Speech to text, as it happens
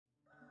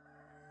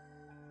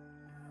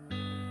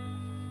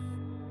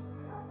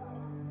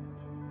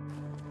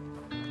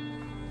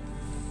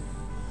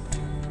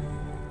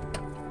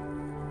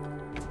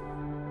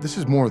This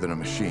is more than a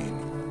machine.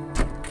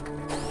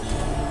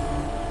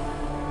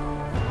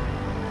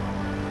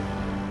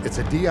 It's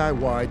a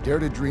DIY, dare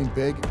to dream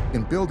big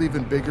and build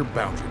even bigger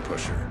boundary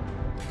pusher.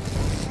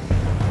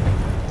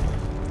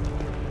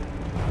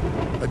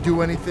 A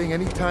do anything,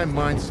 anytime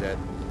mindset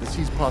that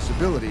sees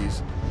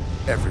possibilities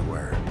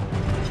everywhere.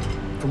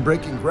 From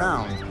breaking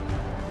ground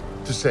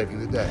to saving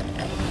the day.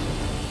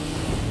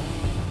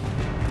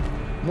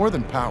 More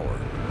than power,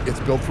 it's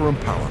built for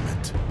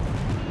empowerment.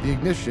 The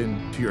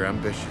ignition to your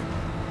ambition.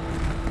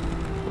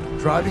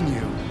 Driving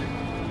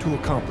you to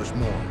accomplish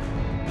more.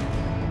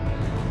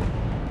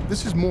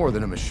 This is more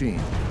than a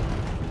machine.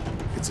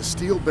 It's a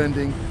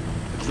steel-bending,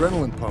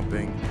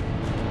 adrenaline-pumping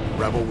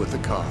rebel with a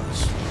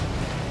cause.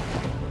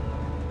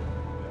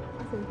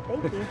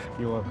 Thank you.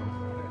 You're welcome.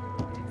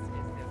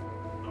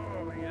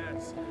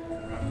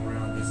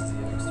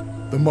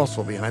 The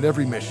muscle behind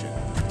every mission.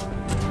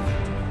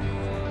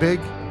 Big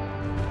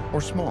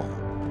or small.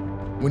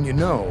 When you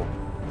know,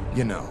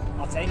 you know.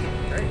 I'll take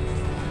it. Great.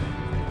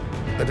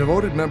 A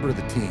devoted member of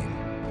the team.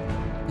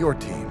 Your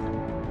team.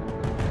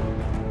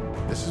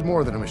 This is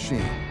more than a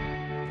machine.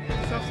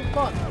 Let's have some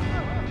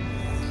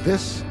fun.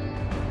 This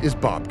is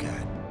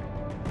Bobcat.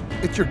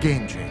 It's your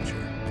game changer.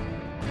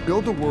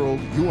 Build a world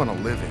you want to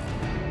live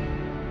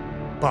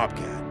in.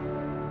 Bobcat.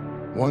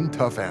 One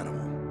tough animal.